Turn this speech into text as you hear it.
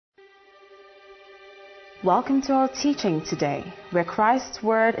Welcome to our teaching today, where Christ's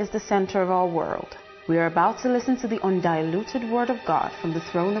Word is the center of our world. We are about to listen to the undiluted Word of God from the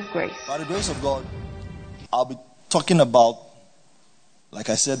throne of grace. By the grace of God, I'll be talking about,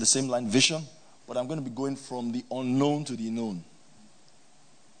 like I said, the same line, vision, but I'm going to be going from the unknown to the known.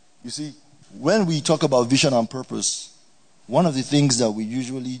 You see, when we talk about vision and purpose, one of the things that we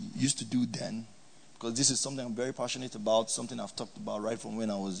usually used to do then, because this is something I'm very passionate about, something I've talked about right from when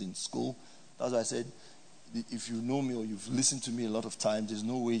I was in school. That's why I said, if you know me or you've listened to me a lot of times, there's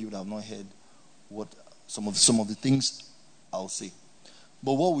no way you would have not heard what some of the things I'll say.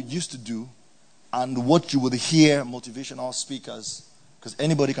 But what we used to do, and what you would hear motivational speakers, because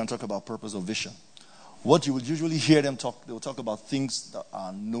anybody can talk about purpose or vision, what you would usually hear them talk, they will talk about things that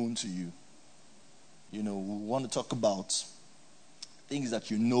are known to you. You know, we want to talk about things that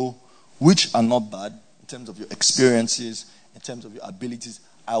you know, which are not bad in terms of your experiences, in terms of your abilities.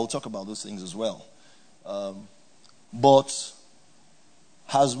 I will talk about those things as well. But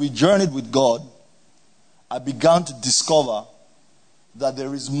as we journeyed with God, I began to discover that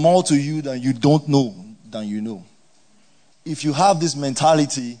there is more to you than you don't know than you know. If you have this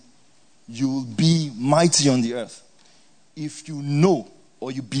mentality, you will be mighty on the earth. If you know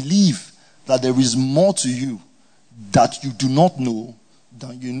or you believe that there is more to you that you do not know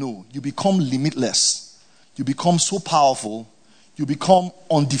than you know, you become limitless. You become so powerful. You become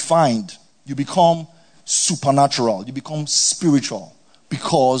undefined. You become supernatural. You become spiritual,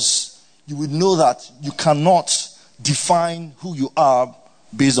 because you would know that you cannot define who you are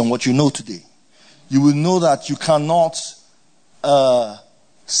based on what you know today. You will know that you cannot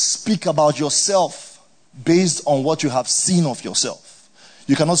speak about yourself based on what you have seen of yourself.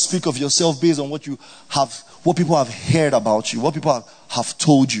 You cannot speak of yourself based on what people have heard about you, what people have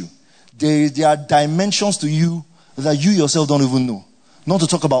told you. There are dimensions to you that you yourself don't even know. Not to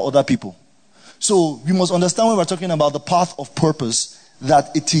talk about other people. So we must understand when we're talking about the path of purpose,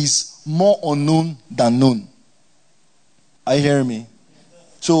 that it is more unknown than known. Are you hearing me?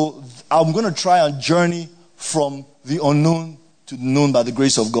 So I'm going to try and journey from the unknown to the known by the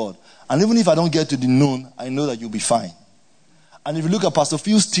grace of God. And even if I don't get to the known, I know that you'll be fine. And if you look at Pastor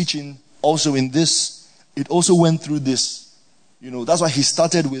Phil's teaching also in this, it also went through this. You know, that's why he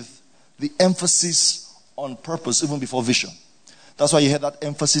started with the emphasis on purpose even before vision. That's why you had that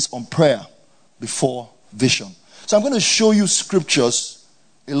emphasis on prayer before vision. So I'm going to show you scriptures,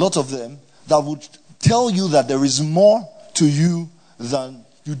 a lot of them, that would tell you that there is more to you than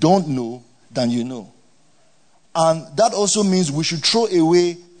you don't know than you know. And that also means we should throw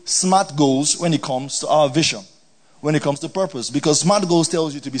away smart goals when it comes to our vision, when it comes to purpose. Because smart goals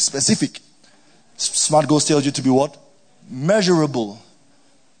tells you to be specific. Smart goals tells you to be what? Measurable.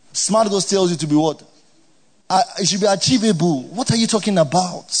 Smart goals tells you to be what? It should be achievable. What are you talking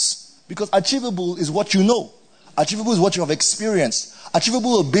about? Because achievable is what you know. Achievable is what you have experienced.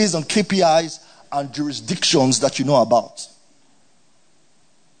 Achievable is based on KPIs and jurisdictions that you know about.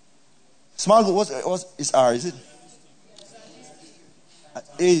 Smart goal, what is R? Is it?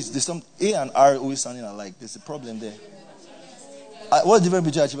 A and R always sounding alike. There's a problem there. What's the difference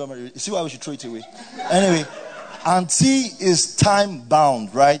between achievable and... You see why we should throw it away? Anyway, and T is time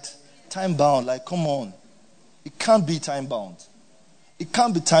bound, right? Time bound, like come on. It can't be time bound. It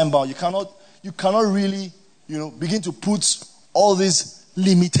can't be time bound. You cannot really, begin to put all these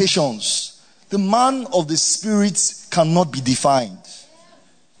limitations. The man of the spirit cannot be defined.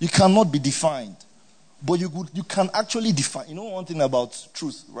 You cannot be defined. But you can actually define. You know one thing about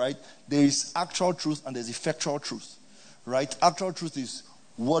truth, right? There is actual truth and there's effectual truth. Right? Actual truth is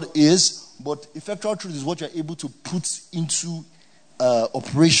what is, but effectual truth is what you're able to put into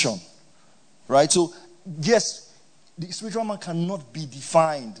operation. Right? So, yes, the spiritual man cannot be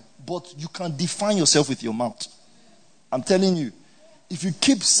defined, but you can define yourself with your mouth. I'm telling you, if you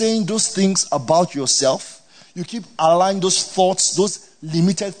keep saying those things about yourself, you keep allowing those thoughts, those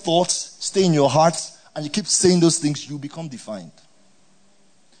limited thoughts, stay in your heart, and you keep saying those things, you become defined.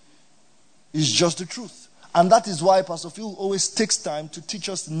 It's just the truth. And that is why Pastor Phil always takes time to teach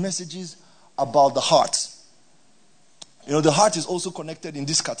us messages about the heart. The heart is also connected in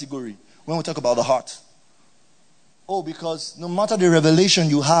this category when we talk about the heart. Oh, because no matter the revelation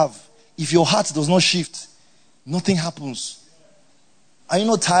you have, if your heart does not shift, nothing happens. Are you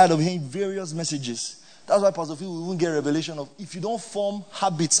not tired of hearing various messages? That's why Pastor Phil will even get revelation of, if you don't form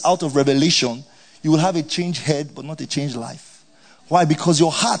habits out of revelation, you will have a changed head, but not a changed life. Why? Because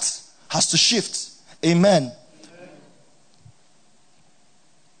your heart has to shift. Amen.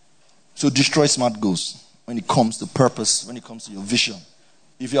 So destroy smart goals when it comes to purpose, when it comes to your vision.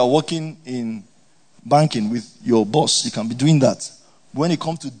 If you are working in banking with your boss, you can be doing that. When it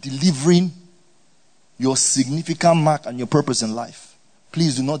comes to delivering your significant mark and your purpose in life.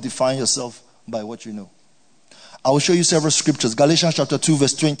 Please do not define yourself by what you know. I will show you several scriptures. Galatians chapter 2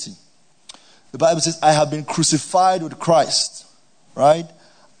 verse 20. The Bible says, I have been crucified with Christ. Right?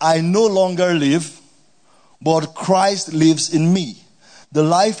 I no longer live, but Christ lives in me. The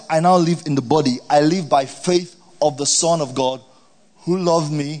life I now live in the body, I live by faith of the Son of God who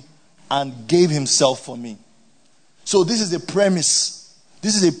loved me and gave himself for me. So this is a premise.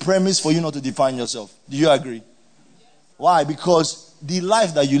 This is a premise for you not to define yourself. Do you agree? Why? Because the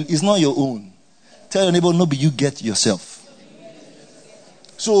life that you is not your own. Tell your neighbor, no, but you get yourself.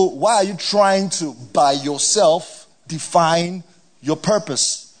 So why are you trying to, by yourself, define your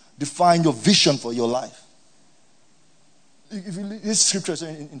purpose, define your vision for your life? This scripture is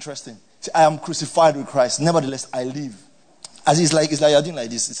very interesting. See, I am crucified with Christ, nevertheless I live. As it's like you're doing like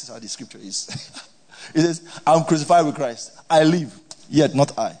this. This is how the scripture is. It says, I am crucified with Christ. I live, yet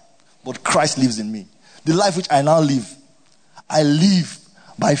not I, but Christ lives in me. The life which I now live, I live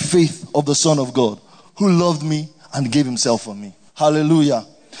by faith of the Son of God, who loved me and gave himself for me. Hallelujah.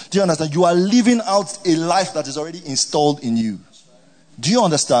 Do you understand? You are living out a life that is already installed in you. Do you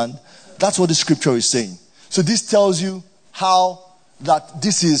understand? That's what the scripture is saying. So this tells you how that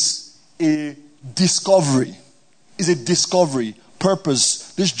this is a discovery. It's a discovery.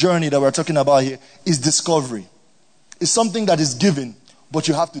 Purpose. This journey that we're talking about here is discovery. It's something that is given, but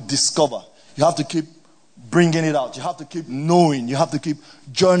you have to discover. You have to keep bringing it out. You have to keep knowing. You have to keep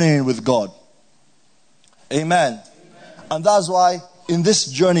journeying with God. Amen. And that's why in this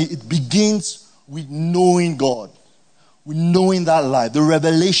journey, it begins with knowing God. With knowing that life. The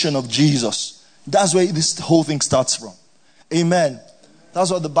revelation of Jesus. That's where this whole thing starts from. Amen. That's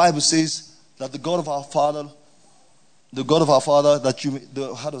what the Bible says, that the God of our Father, that you,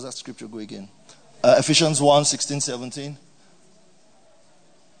 how does that scripture go again? Ephesians 1, 16, 17.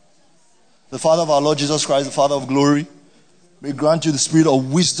 The Father of our Lord Jesus Christ, the Father of glory, may grant you the spirit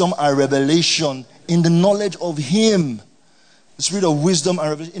of wisdom and revelation in the knowledge of him. The spirit of wisdom and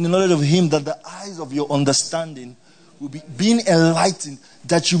revelation in the knowledge of him, that the eyes of your understanding will be being enlightened,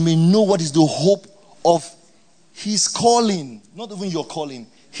 that you may know what is the hope of his calling. Not even your calling,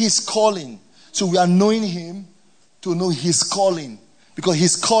 his calling. So we are knowing him to know his calling, because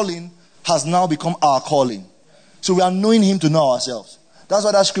his calling has now become our calling. So we are knowing him to know ourselves. That's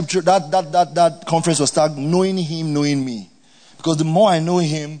why that scripture, that conference was tagged, knowing him, knowing me. Because the more I know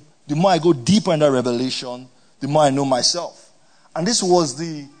him, the more I go deeper in that revelation, the more I know myself. And this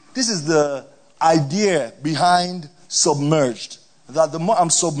is the idea behind submerged. That the more I'm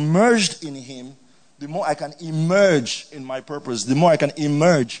submerged in him, the more I can emerge in my purpose, the more I can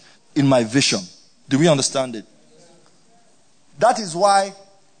emerge in my vision. Do we understand it? That is why,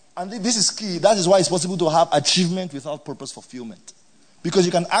 and this is key, that is why it's possible to have achievement without purpose fulfillment. Because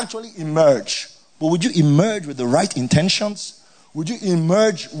you can actually emerge. But would you emerge with the right intentions? Would you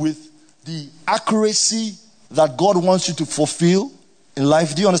emerge with the accuracy that God wants you to fulfill in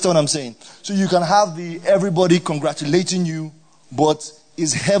life? Do you understand what I'm saying? So you can have everybody congratulating you, but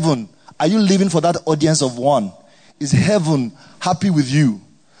is heaven, are you living for that audience of one? Is heaven happy with you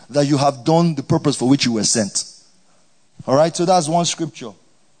that you have done the purpose for which you were sent? Alright, so that's one scripture.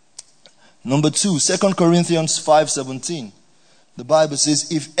 Number 2, 2 Corinthians 5:17. The Bible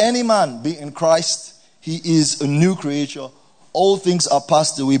says, if any man be in Christ, he is a new creature. All things are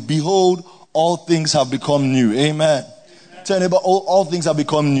passed away. Behold, all things have become new. Amen. Tell me about all things have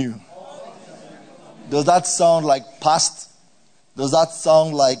become new. Does that sound like past? Does that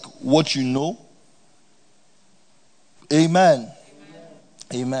sound like what you know? Amen.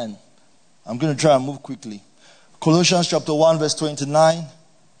 Amen. I'm going to try and move quickly. Colossians chapter 1 verse 29.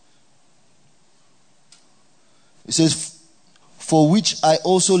 It says, for which I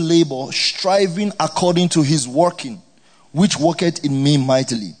also labor, striving according to his working, which worketh in me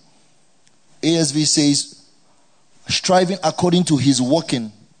mightily. ASV says, striving according to his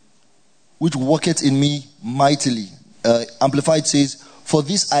working, which worketh in me mightily. Amplified says, for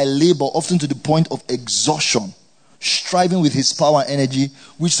this I labor often to the point of exhaustion, striving with his power and energy,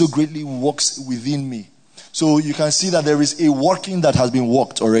 which so greatly works within me. So you can see that there is a working that has been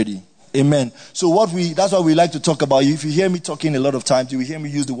worked already. Amen. So that's what we like to talk about. If you hear me talking a lot of times, you will hear me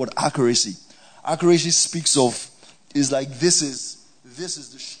use the word accuracy. Accuracy speaks of, is like this is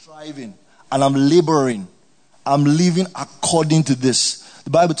the striving, and I'm laboring. I'm living according to this. The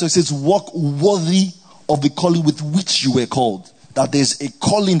Bible says, walk worthy of the calling with which you were called. That there's a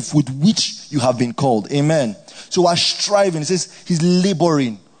calling with which you have been called. Amen. So we're striving. It says he's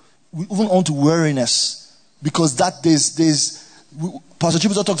laboring. Even onto weariness. Because that there's Pastor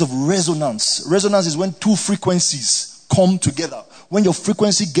Chibuzo talks of resonance. Resonance is when two frequencies come together. When your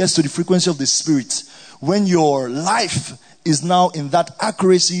frequency gets to the frequency of the Spirit, when your life is now in that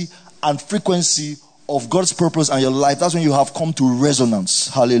accuracy and frequency of God's purpose and your life, that's when you have come to resonance.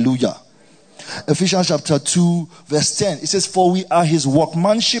 Hallelujah. Ephesians chapter 2 verse 10. It says, for we are his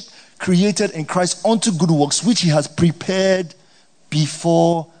workmanship, created in Christ unto good works, which he has prepared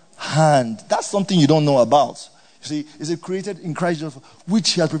beforehand. That's something you don't know about. You see, is it created in Christ,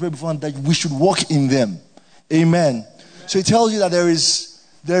 which he has prepared beforehand, that we should walk in them. Amen. So it tells you that there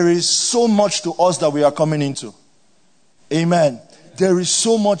is so much to us that we are coming into. Amen. There is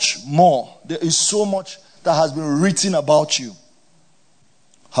so much more. There is so much that has been written about you.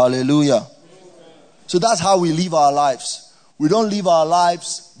 Hallelujah. So that's how we live our lives. We don't live our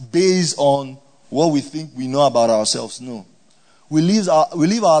lives based on what we think we know about ourselves. No. We live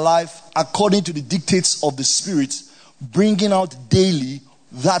our life according to the dictates of the Spirit, bringing out daily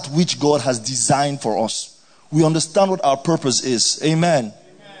that which God has designed for us. We understand what our purpose is. Amen.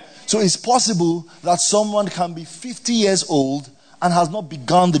 So it's possible that someone can be 50 years old and has not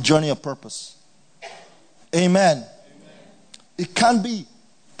begun the journey of purpose. Amen. It can be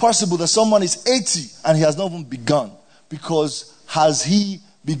possible that someone is 80 and he has not even begun, because has he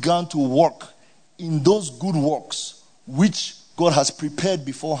begun to work in those good works which God has prepared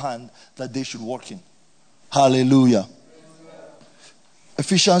beforehand that they should work in. Hallelujah.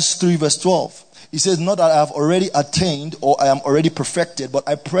 Ephesians 3 verse 12. He says, not that I have already attained or I am already perfected, but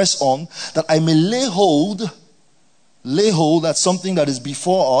I press on that I may lay hold, that's something that is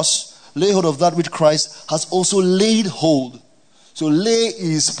before us, lay hold of that which Christ has also laid hold. So lay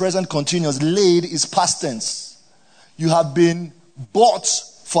is present continuous, laid is past tense. You have been bought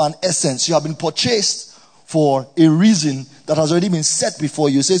for an essence. You have been purchased for a reason that has already been set before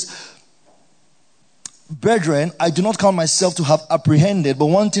you. It says, brethren, I do not count myself to have apprehended, but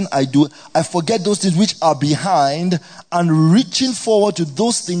one thing I do, I forget those things which are behind and reaching forward to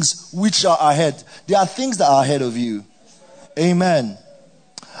those things which are ahead. There are things that are ahead of you. Amen.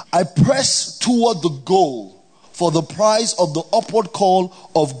 I press toward the goal for the prize of the upward call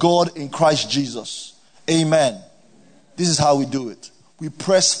of God in Christ Jesus. Amen. This is how we do it. We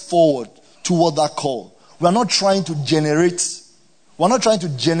press forward toward that call. We are not trying to generate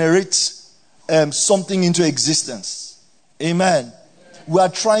something into existence. Amen. We are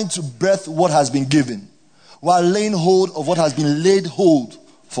trying to birth what has been given. We are laying hold of what has been laid hold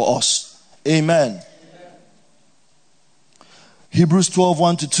for us. Amen. Hebrews 12,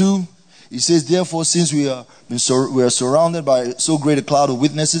 1-2. It says, therefore, since we are surrounded by so great a cloud of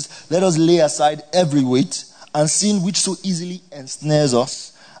witnesses, let us lay aside every weight and sin which so easily ensnares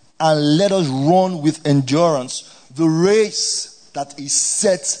us, and let us run with endurance the race that is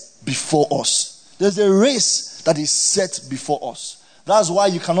set before us. There's a race that is set before us. That's why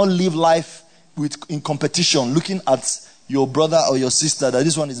you cannot live life in competition, looking at your brother or your sister, that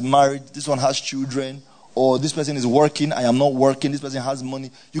this one is married, this one has children, or this person is working, I am not working, this person has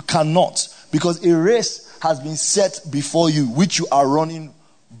money. You cannot, because a race has been set before you, which you are running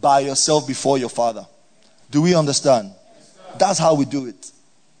by yourself before your Father. Do we understand? That's how we do it.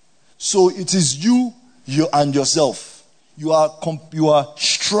 So it is you and yourself. You are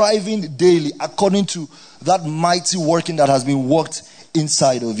striving daily according to that mighty working that has been worked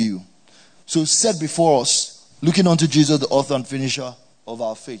inside of you. So set before us, looking unto Jesus, the author and finisher of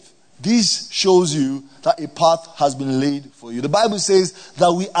our faith. This shows you that a path has been laid for you. The Bible says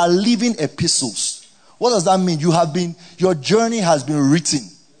that we are living epistles. What does that mean? Your journey has been written.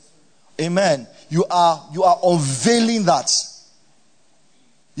 Amen. You are unveiling that.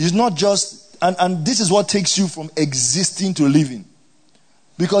 It's not just, and this is what takes you from existing to living.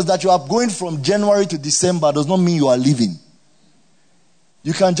 Because that you are going from January to December does not mean you are living.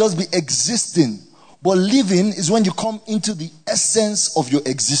 You can just be existing. But living is when you come into the essence of your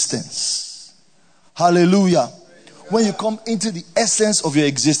existence. Hallelujah. When you come into the essence of your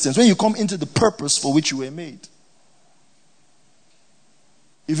existence. When you come into the purpose for which you were made.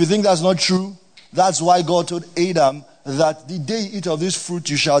 If you think that's not true, that's why God told Adam that the day you eat of this fruit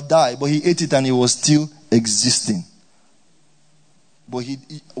you shall die. But he ate it and he was still existing. But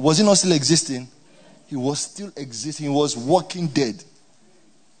was he not still existing? He was still existing. He was walking dead.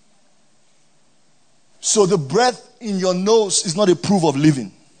 So the breath in your nose is not a proof of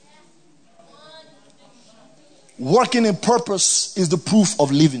living. Working in purpose is the proof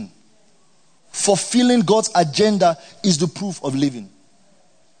of living. Fulfilling God's agenda is the proof of living.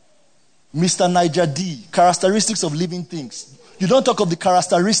 Mr. Niger D, characteristics of living things. You don't talk of the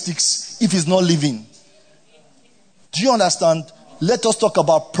characteristics if it's not living. Do you understand? Let us talk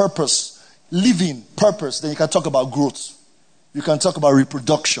about purpose. Living, purpose. Then you can talk about growth. You can talk about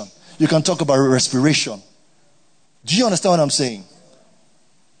reproduction. You can talk about respiration. Do you understand what I'm saying?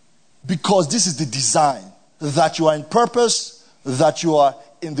 because this is the design. That you are in purpose, that you are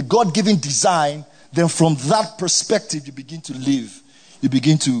in the God-given design, then from that perspective you begin to live. You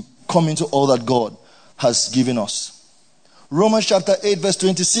begin to come into all that God has given us. Romans chapter 8 verse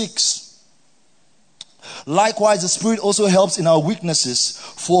 26. Likewise, the Spirit also helps in our weaknesses,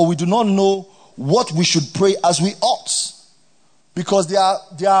 for we do not know what we should pray as we ought. Because there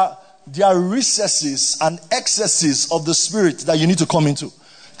are recesses and excesses of the Spirit that you need to come into.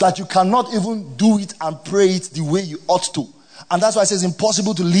 That you cannot even do it and pray it the way you ought to. And that's why it says it's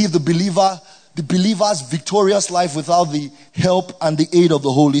impossible to live the believer's victorious life without the help and the aid of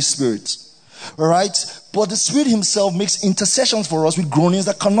the Holy Spirit. Alright? But the Spirit himself makes intercessions for us with groanings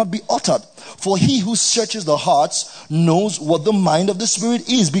that cannot be uttered. For he who searches the hearts knows what the mind of the Spirit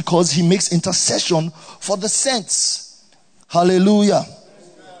is, because he makes intercession for the saints. Hallelujah.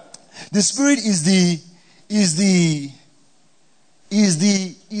 The Spirit is the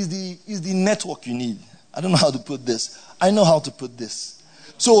network you need. I don't know how to put this. I know how to put this.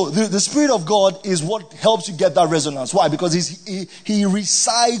 So the Spirit of God is what helps you get that resonance. Why? Because he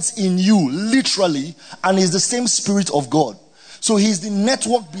resides in you, literally, and is the same Spirit of God. So he's the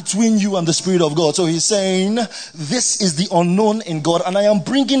network between you and the Spirit of God. So he's saying, this is the unknown in God, and I am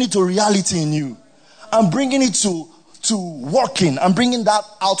bringing it to reality in you. I'm bringing it to working. I'm bringing that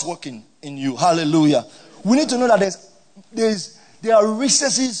out working in you. Hallelujah. We need to know that there are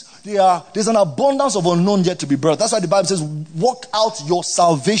recesses, there's an abundance of unknown yet to be birthed. That's why the Bible says, work out your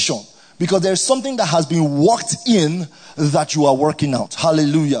salvation. Because there's something that has been worked in that you are working out.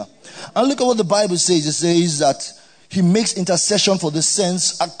 Hallelujah. And look at what the Bible says. It says that he makes intercession for the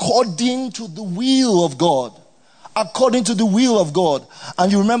saints according to the will of God. According to the will of God.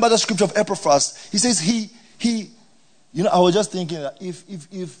 And you remember the scripture of Epaphras. He says I was just thinking that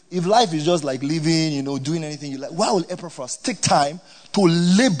if life is just like living, doing anything you like, why will Epaphras take time to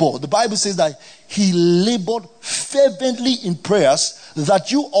labor? The Bible says that he labored fervently in prayers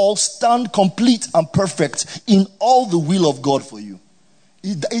that you all stand complete and perfect in all the will of God for you.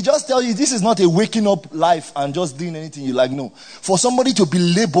 He just tells you this is not a waking up life and just doing anything you like. No. For somebody to be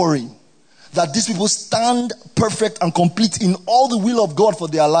laboring, that these people stand perfect and complete in all the will of God for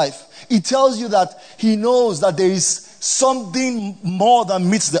their life. It tells you that he knows that there is something more than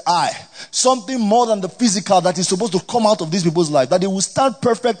meets the eye. Something more than the physical that is supposed to come out of these people's life. That they will stand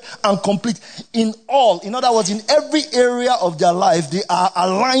perfect and complete in all. In other words, in every area of their life, they are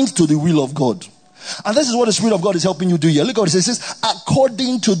aligned to the will of God. And this is what the Spirit of God is helping you do here. Look at what it says. It says,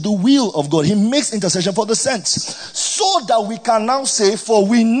 according to the will of God. He makes intercession for the saints. So that we can now say, for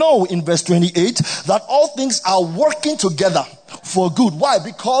we know in verse 28, that all things are working together for good. Why?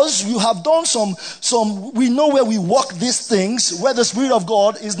 Because you have done we know where we work these things, where the Spirit of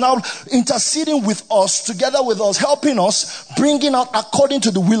God is now interceding with us, together with us, helping us, bringing out according to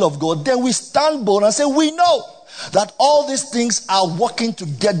the will of God. Then we stand bold and say, we know that all these things are working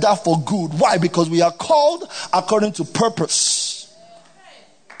together for good. Why? Because we are called according to purpose.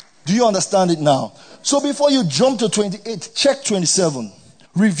 Do you understand it now? So before you jump to 28, check 27.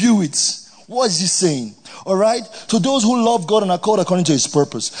 Review it. What is he saying? Alright? To those who love God and are called according to his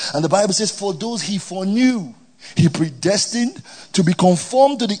purpose. And the Bible says, for those he foreknew, he predestined to be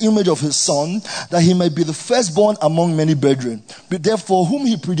conformed to the image of his Son, that he might be the firstborn among many brethren. But therefore, whom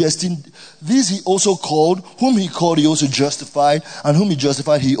he predestined, these he also called. Whom he called, he also justified. And whom he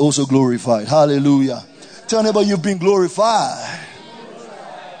justified, he also glorified. Hallelujah. Tell neighbor, you've been glorified.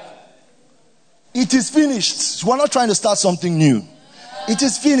 It is finished. We're not trying to start something new. It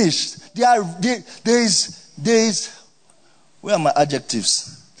is finished. There is where are my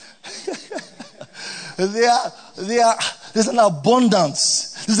adjectives? There's an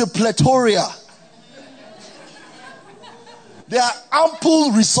abundance. There's a plethora. There are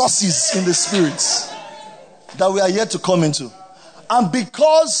ample resources in the spirits that we are yet to come into. And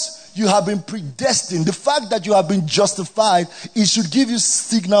because you have been predestined, the fact that you have been justified, it should give you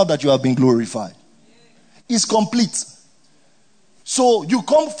signal that you have been glorified. It's complete. So you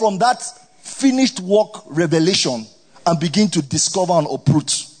come from that finished work revelation and begin to discover and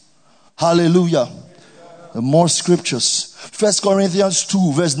uproot. Hallelujah. More scriptures. 1 Corinthians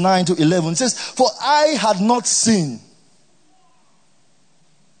 2 verse 9 to 11 says, for I had not seen.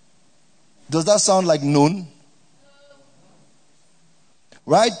 Does that sound like known?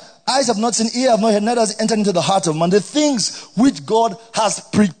 Right? Eyes have not seen, ear have not heard, neither has it entered into the heart of man the things which God has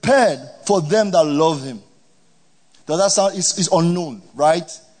prepared for them that love him. Does that sound? It's unknown, right?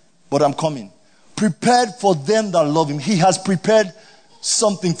 But I'm coming. Prepared for them that love him. He has prepared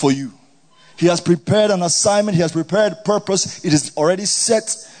something for you. He has prepared an assignment. He has prepared purpose. It is already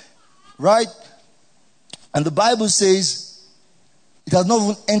set. Right? And the Bible says It has not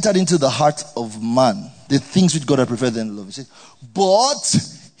even entered into the heart of man, the things which God has prepared them to love. He says, but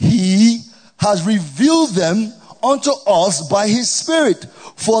he has revealed them unto us by his Spirit.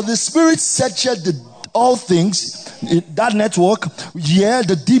 For the Spirit searcheth all things, that network,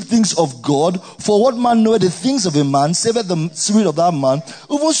 the deep things of God. For what man knoweth the things of a man, saveth the spirit of that man.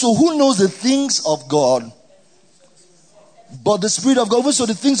 Even so, who knows the things of God? But the Spirit of God. Even so,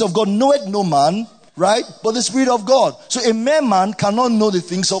 the things of God knoweth no man, right? But the Spirit of God. So a mere man cannot know the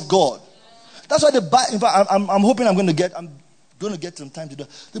things of God. That's why in fact, I'm hoping I'm going to get some time to do it.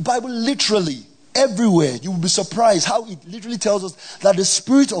 The Bible literally, everywhere, you will be surprised how it literally tells us that the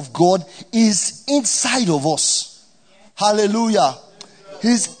Spirit of God is inside of us. Hallelujah.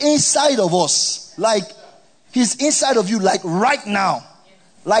 He's inside of us. Like, he's inside of you, like right now.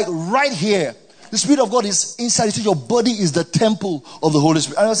 Like right here. The Spirit of God is inside you. Your body is the temple of the Holy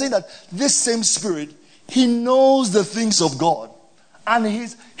Spirit. And I was saying that this same Spirit, he knows the things of God. And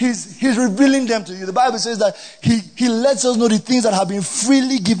he's revealing them to you. The Bible says that he lets us know the things that have been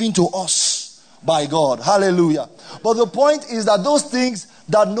freely given to us by God. Hallelujah. But the point is that those things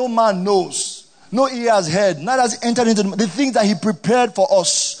that no man knows, no ear has heard, neither has entered into the things that he prepared for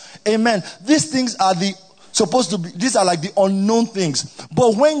us. Amen. These things are these are like the unknown things.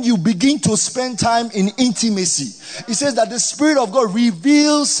 But when you begin to spend time in intimacy, it says that the Spirit of God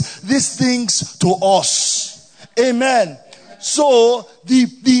reveals these things to us. Amen. So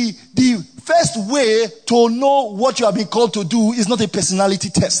the first way to know what you have been called to do is not a personality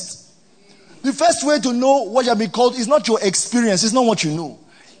test. The first way to know what you have been called is not your experience, it's not what you know.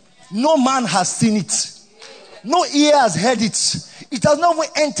 No man has seen it. No ear has heard it. It has not even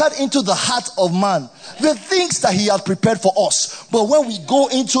entered into the heart of man. The things that he has prepared for us. But when we go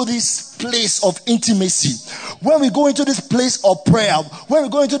into this place of intimacy, when we go into this place of prayer, when we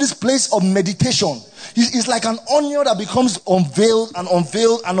go into this place of meditation, it's like an onion that becomes unveiled and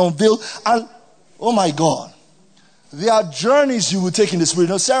unveiled and unveiled. And oh my God, there are journeys you will take in the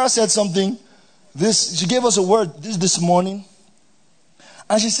Spirit. Sarah said something. She gave us a word this morning.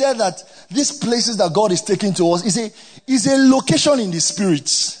 And she said that these places that God is taking to us is a location in the Spirit.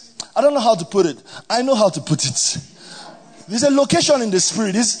 I don't know how to put it. I know how to put it. There's a location in the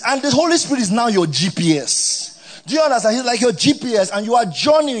Spirit. And the Holy Spirit is now your GPS. Do you understand? He's like your GPS and you are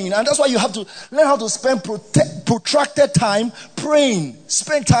journeying. And that's why you have to learn how to spend protracted time praying.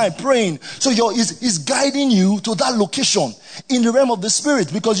 Spend time praying. So he's guiding you to that location in the realm of the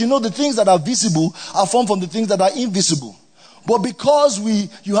Spirit. Because you know the things that are visible are formed from the things that are invisible. But because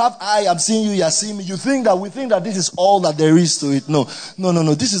you have I'm seeing you, you're seeing me, we think that this is all that there is to it. No.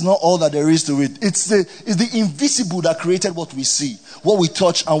 This is not all that there is to it. It's the invisible that created what we see, what we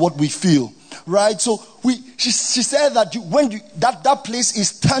touch, and what we feel. Right? So she said that that place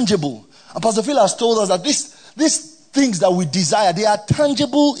is tangible. And Pastor Phil has told us that these things that we desire, they are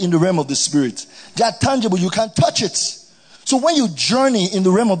tangible in the realm of the Spirit. They are tangible. You can touch it. So when you journey in the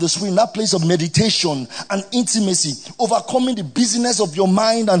realm of the Spirit, in that place of meditation and intimacy, overcoming the busyness of your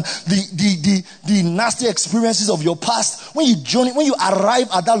mind and the nasty experiences of your past, when you arrive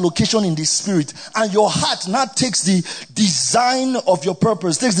at that location in the Spirit, and your heart now takes the design of your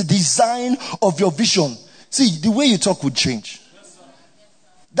purpose, takes the design of your vision, see, the way you talk would change.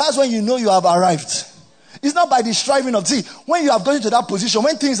 That's when you know you have arrived. It's not by the striving of, when you have gotten to that position,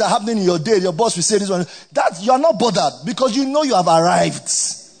 when things are happening in your day, your boss will say this one, that you are not bothered because you know you have arrived.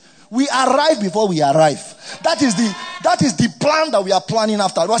 We arrive before we arrive. That is the plan that we are planning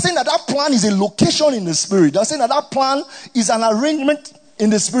after. We are saying that plan is a location in the Spirit. We are saying that plan is an arrangement in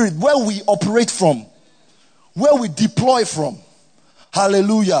the Spirit where we operate from, where we deploy from.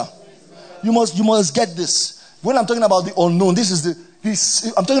 Hallelujah. You must get this. When I'm talking about the unknown,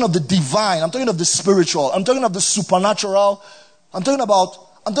 I'm talking of the divine. I'm talking of the spiritual. I'm talking of the supernatural. I'm talking about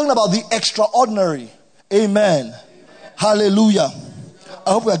the extraordinary. Amen. Hallelujah.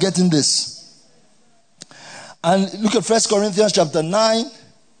 I hope we are getting this. And look at 1 Corinthians chapter 9,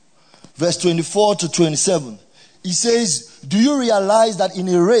 verse 24 to 27. He says, do you realize that in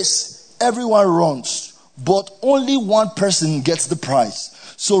a race, everyone runs, but only one person gets the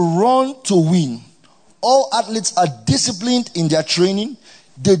prize? So run to win. All athletes are disciplined in their training.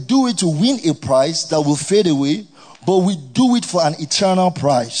 They do it to win a prize that will fade away, but we do it for an eternal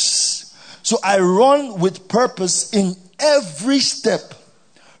prize. So I run with purpose in every step,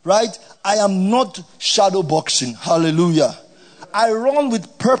 right? I am not shadow boxing. Hallelujah. I run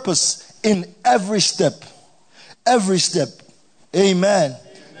with purpose in every step. Every step. Amen.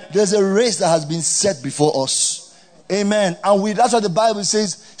 There's a race that has been set before us. Amen. And that's what the Bible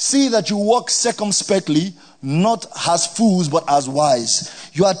says. See that you walk circumspectly, not as fools, but as wise.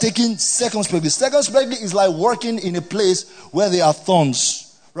 You are taking circumspectly. Circumspectly is like working in a place where there are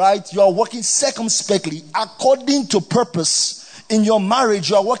thorns, right? You are working circumspectly according to purpose. In your marriage,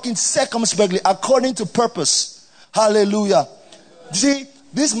 you are working circumspectly according to purpose. Hallelujah. See,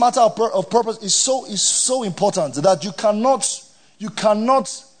 this matter of purpose is so important that you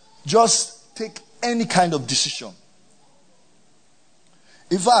cannot just take any kind of decision.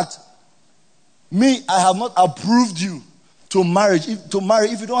 In fact, I have not approved you to marry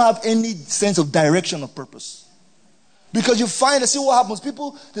if you don't have any sense of direction or purpose. Because you find, see what happens,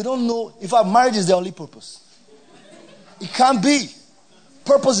 people, they don't know, in fact, marriage is their only purpose. It can't be.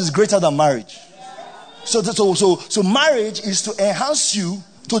 Purpose is greater than marriage. So marriage is to enhance you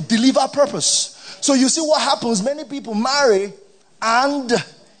to deliver purpose. So you see what happens, many people marry, and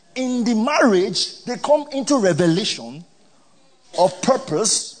in the marriage, they come into revelation of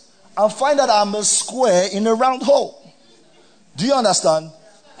purpose and find that I'm a square in a round hole. Do you understand?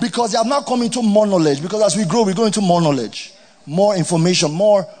 Because they have not come into more knowledge. Because as we grow, we go into more knowledge, more information,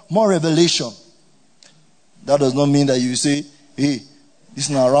 more revelation. That does not mean that you say, hey, this is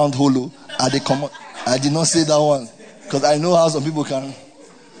not a round hole. I did not say that one. Because I know how some people can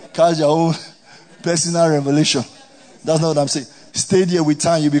catch their own personal revelation. That's not what I'm saying. Stay there with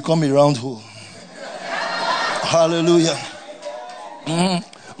time, you become a round hole. Hallelujah.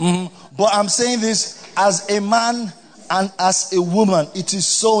 But I'm saying this as a man and as a woman. It is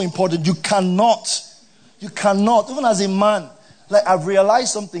so important. You cannot, even as a man, like I've realized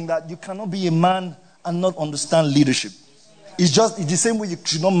something, that you cannot be a man and not understand leadership. It's the same way you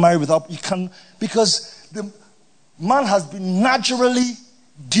should not marry without, because the man has been naturally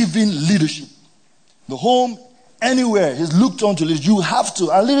given leadership. The home, anywhere, he's looked on to leadership. You have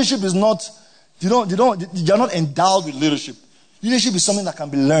to. And leadership is not, you're not endowed with leadership. Leadership is something that can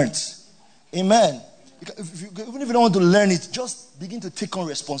be learned. Amen. Even if you don't want to learn it, just begin to take on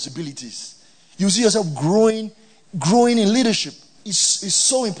responsibilities. You see yourself growing in leadership. It's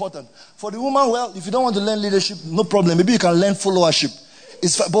so important. For the woman, well, if you don't want to learn leadership, no problem. Maybe you can learn followership.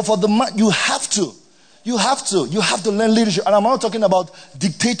 But for the man, you have to. You have to learn leadership. And I'm not talking about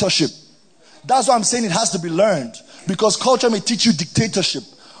dictatorship. That's why I'm saying it has to be learned. Because culture may teach you dictatorship.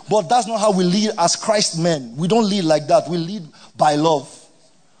 But that's not how we lead as Christ men. We don't lead like that. We lead by love.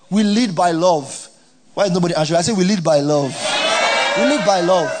 We lead by love. Why is nobody answering? I say we lead by love. We lead by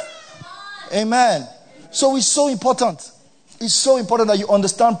love. Amen. So it's so important. It's so important that you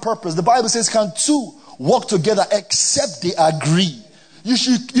understand purpose. The Bible says, can two walk together except they agree?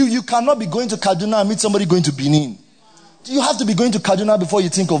 You cannot be going to Kaduna and meet somebody going to Benin. You have to be going to Kaduna before you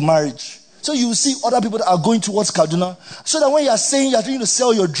think of marriage. So you see other people that are going towards Kaduna. So that when you are saying you're trying to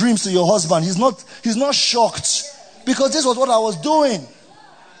sell your dreams to your husband, he's not shocked. Because this was what I was doing.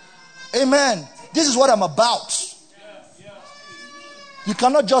 Amen. This is what I'm about. You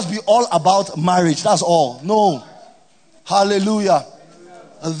cannot just be all about marriage. That's all. No. Hallelujah.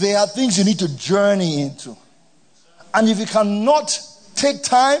 There are things you need to journey into. And if you cannot take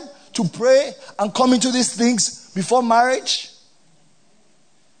time to pray and come into these things before marriage,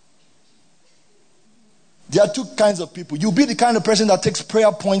 there are two kinds of people. You'll be the kind of person that takes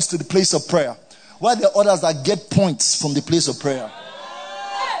prayer points to the place of prayer, while there are others that get points from the place of prayer.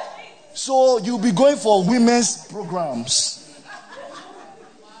 So you'll be going for women's programs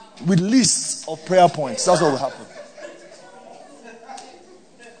with lists of prayer points. That's what will happen.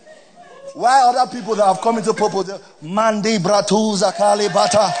 Why other people that have come into purpose, Mande Bratu Zakale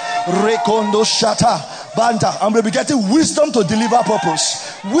Bata Rekondo Shata Banta, and we'll be getting wisdom to deliver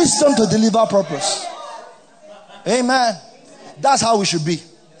purpose. Wisdom to deliver purpose. Amen. That's how we should be.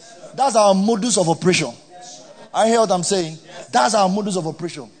 That's our modus of operation. I hear what I'm saying. That's our modus of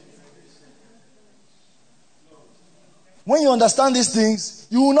operation. When you understand these things,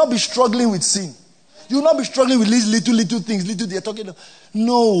 you will not be struggling with sin. You will not be struggling with these little things. They're talking.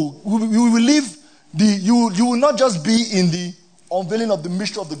 No, you will live you will not just be in the unveiling of the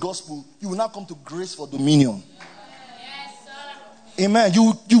mystery of the gospel. You will not come to grace for dominion. Yes, sir. Amen.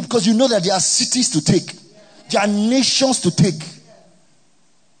 Because you know that there are cities to take, there are nations to take.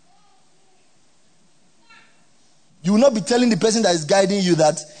 You will not be telling the person that is guiding you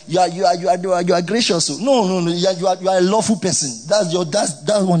that you are gracious. No. You are a lawful person.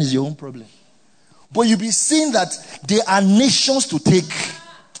 That one is your own problem. But you'll be seeing that there are nations to take.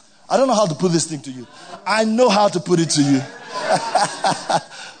 I don't know how to put this thing to you. I know how to put it to you.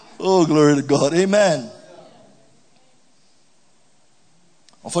 Oh, glory to God. Amen.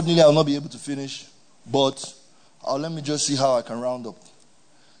 Unfortunately, I will not be able to finish. But let me just see how I can round up.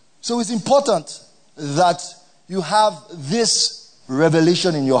 So it's important that you have this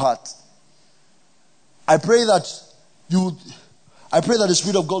revelation in your heart. I pray that I pray that the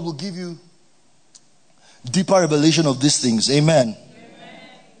Spirit of God will give you deeper revelation of these things. Amen.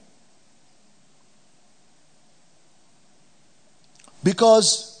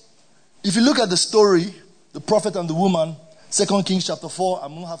 Because if you look at the story, the prophet and the woman, 2 Kings chapter 4, I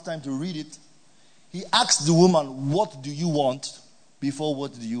don't have time to read it. He asked the woman, what do you want before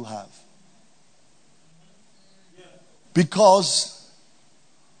what do you have? Because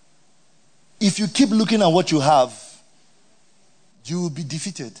if you keep looking at what you have, you will be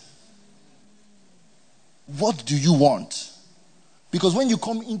defeated. What do you want? Because when you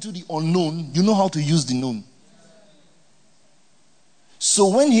come into the unknown, you know how to use the known.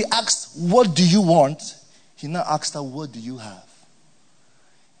 So when he asked, what do you want? He now asked her, what do you have?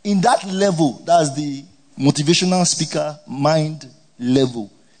 In that level, that's the motivational speaker mind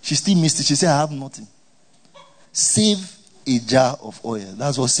level. She still missed it. She said, I have nothing. Save a jar of oil.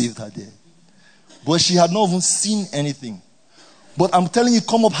 That's what saved her there. But she had not even seen anything. But I'm telling you,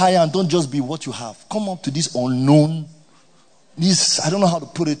 come up higher and don't just be what you have. Come up to this unknown, I don't know how to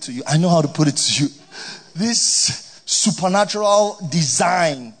put it to you. I know how to put it to you. This supernatural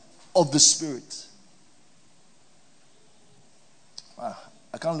design of the Spirit.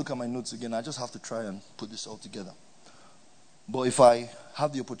 I can't look at my notes again. I just have to try and put this all together. But if I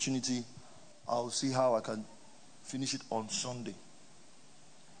have the opportunity, I'll see how I can finish it on Sunday.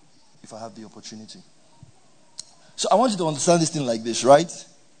 If I have the opportunity. So I want you to understand this thing like this, right?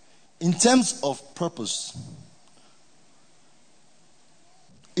 In terms of purpose,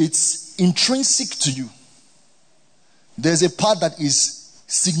 it's intrinsic to you. There's a part that is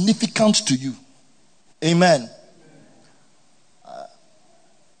significant to you. Amen.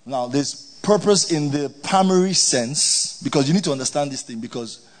 Now, there's purpose in the primary sense, because you need to understand this thing,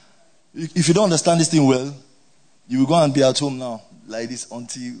 because if you don't understand this thing well, you will go and be at home now like this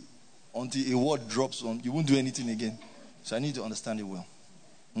until a word drops on. You won't do anything again. So I need to understand it well.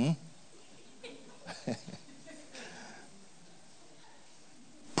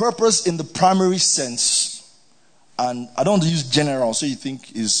 Purpose in the primary sense, and I don't want to use general so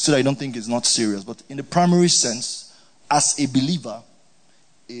that you don't think it's not serious, but in the primary sense, as a believer,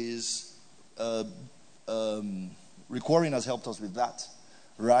 is Recording has helped us with that,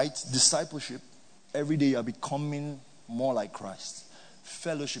 right? Discipleship, every day you are becoming more like Christ.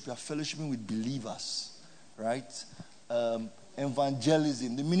 Fellowship, you are fellowshipping with believers, right?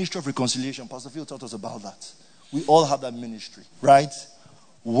 Evangelism, the ministry of reconciliation, Pastor Phil taught us about that. We all have that ministry, right?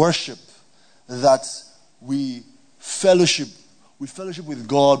 Worship, that we fellowship with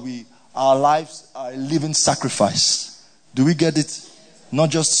God. Our lives are a living sacrifice. Do we get it? Not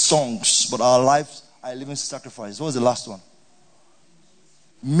just songs, but our lives are a living sacrifice. What was the last one?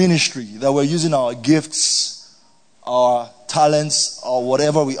 Ministry, that we're using our gifts, our talents, or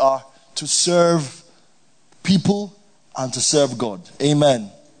whatever we are to serve people and to serve God.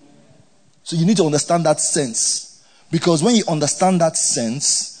 Amen. So you need to understand that sense. Because when you understand that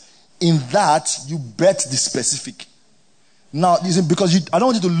sense, in that you bet the specific. Now, because I don't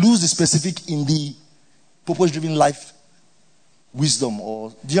want you to lose the specific in the purpose-driven life wisdom.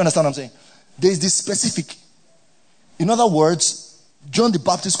 Or do you understand what I'm saying? There is this specific. In other words, John the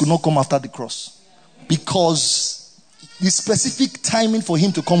Baptist could not come after the cross, because the specific timing for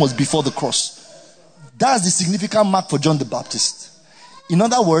him to come was before the cross. That's the significant mark for John the Baptist. In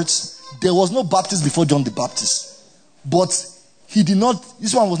other words, there was no Baptist before John the Baptist. But he did not,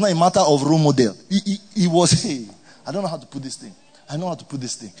 this one was not a matter of role model. He was, hey, I don't know how to put this thing. I know how to put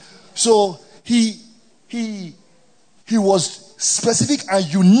this thing. So he was specific and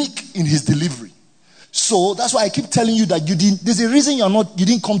unique in his delivery. So that's why I keep telling you that there's a reason you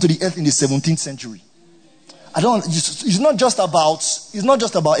didn't come to the earth in the 17th century. It's not just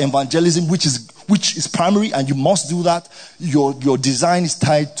about evangelism, which is primary, and you must do that. Your design is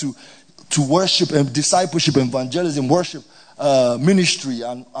tied to worship and discipleship, evangelism, worship, ministry,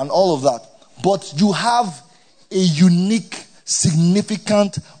 and all of that. But you have a unique,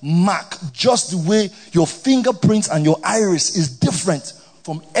 significant mark, just the way your fingerprints and your iris is different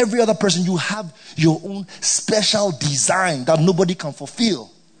from every other person. You have your own special design that nobody can fulfill.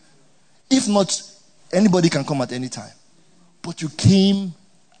 If not, anybody can come at any time. But you came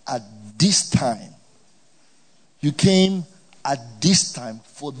at this time. You came at this time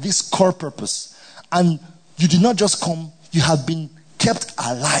for this core purpose. And you did not just come, you have been kept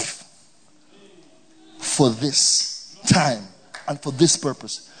alive for this time and for this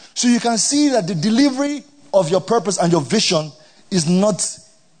purpose. So you can see that the delivery of your purpose and your vision is not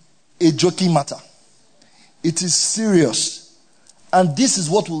a joking matter. It is serious. And this is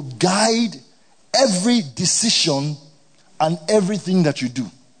what will guide every decision and everything that you do.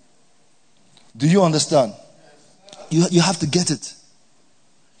 Do you understand? You have to get it.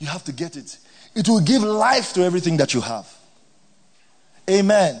 You have to get it. It will give life to everything that you have.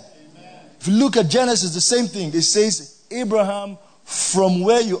 Amen. If you look at Genesis, the same thing. It says, Abraham, from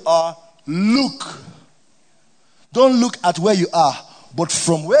where you are, look. Don't look at where you are, but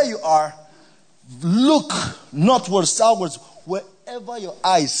from where you are, look northwards, southwards, wherever your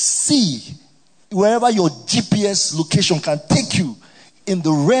eyes see, wherever your GPS location can take you in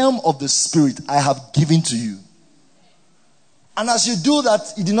the realm of the Spirit, I have given to you. And as you do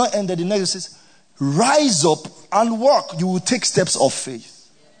that, it did not end there. The next says, rise up and walk. You will take steps of faith.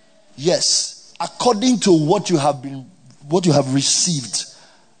 Yes, according to what you have received.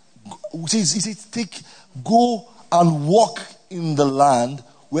 He says, go and walk in the land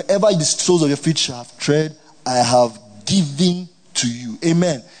wherever the soles of your feet shall have tread, I have given to you.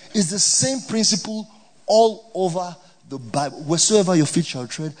 Amen. It's the same principle all over the Bible. Wheresoever your feet shall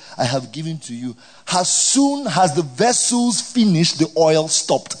tread, I have given to you. As soon as the vessels finish, the oil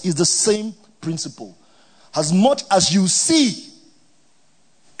stopped. It's the same principle. As much as you see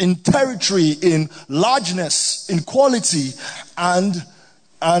in territory, in largeness, in quality, and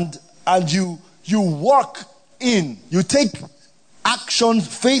you walk in, you take action,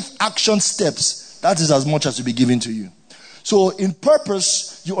 faith action steps, that is as much as will be given to you. So in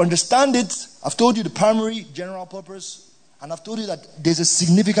purpose, you understand it. I've told you the primary general purpose, and I've told you that there's a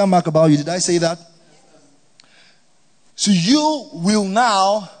significant mark about you. Did I say that? So you will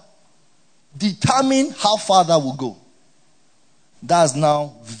now determine how far that will go. That's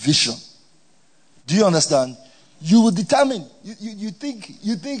now vision. Do you understand? You will determine. You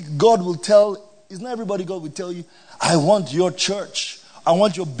think God will tell. It's not everybody God will tell you, I want your church, I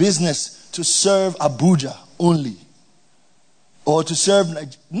want your business to serve Abuja only. Or to serve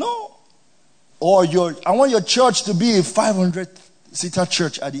Nigeria. No. Or I want your church to be a 500-seater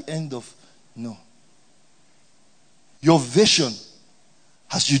church at the end of. No. Your vision,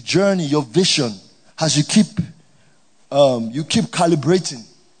 as you journey, your vision, as you keep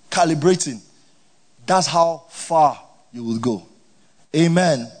calibrating. That's how far you will go.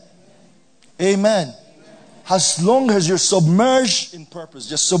 Amen. Amen. As long as you're submerged in purpose,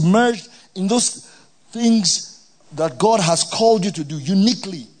 you're submerged in those things that God has called you to do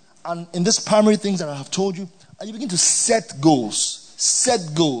uniquely, and in these primary things that I have told you, and you begin to set goals,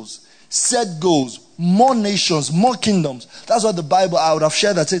 more nations, more kingdoms. That's what the Bible, I would have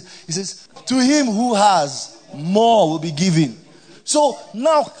shared that. It says, to him who has, more will be given. So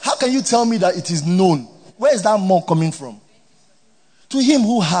now, how can you tell me that it is known? Where is that more coming from? To him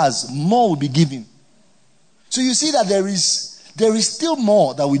who has, more will be given. So you see that there is still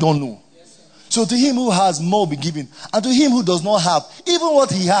more that we don't know. So to him who has, more will be given. And to him who does not have, even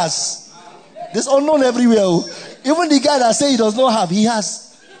what he has. There's unknown everywhere. Even the guy that says he does not have, he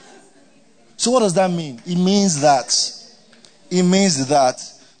has. So what does that mean? It means that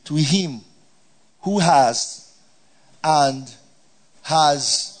to him who has and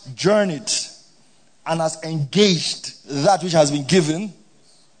has journeyed and has engaged that which has been given,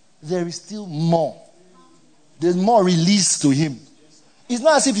 there is still more. There's more released to him. It's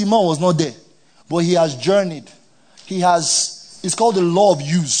not as if the more was not there, but he has journeyed. It's called the law of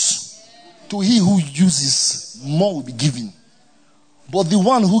use. To he who uses, more will be given. But the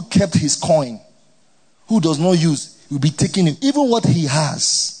one who kept his coin, who does not use, will be taken in. Even what he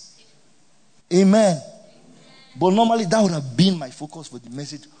has. Amen. But normally that would have been my focus for the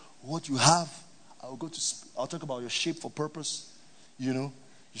message. What you have, I'll talk about your shape for purpose. Your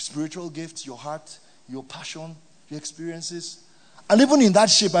spiritual gifts, your heart, your passion, your experiences. And even in that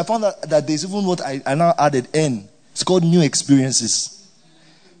shape, I found that there's even what I now added N. It's called new experiences.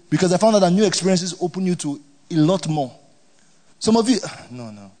 Because I found out that new experiences open you to a lot more. Some of you,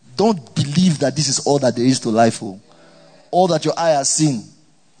 no. Don't believe that this is all that there is to life. All that your eye has seen.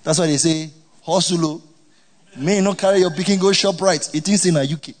 That's why they say, hustle. May not carry your picking, go shop right. It is in a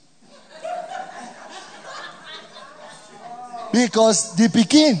UK. Because the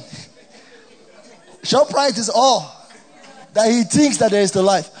picking, shop right is all that he thinks that there is to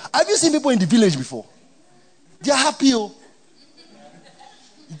life. Have you seen people in the village before? They are happy. Do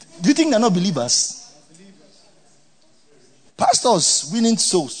you think they're not believers? Pastors winning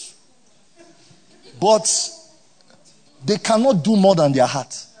souls. But they cannot do more than their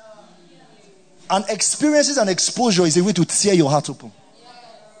heart. And experiences and exposure is a way to tear your heart open.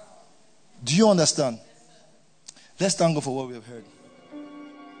 Do you understand? Let's thank God for what we have heard.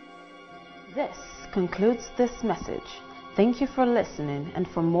 This concludes this message. Thank you for listening, and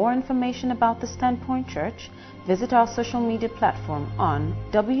for more information about the Standpoint Church, visit our social media platform on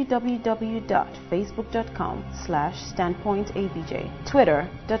www.facebook.com/standpointabj,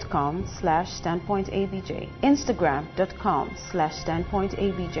 twitter.com/standpointabj,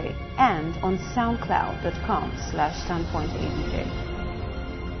 instagram.com/standpointabj, and on soundcloud.com/standpointabj.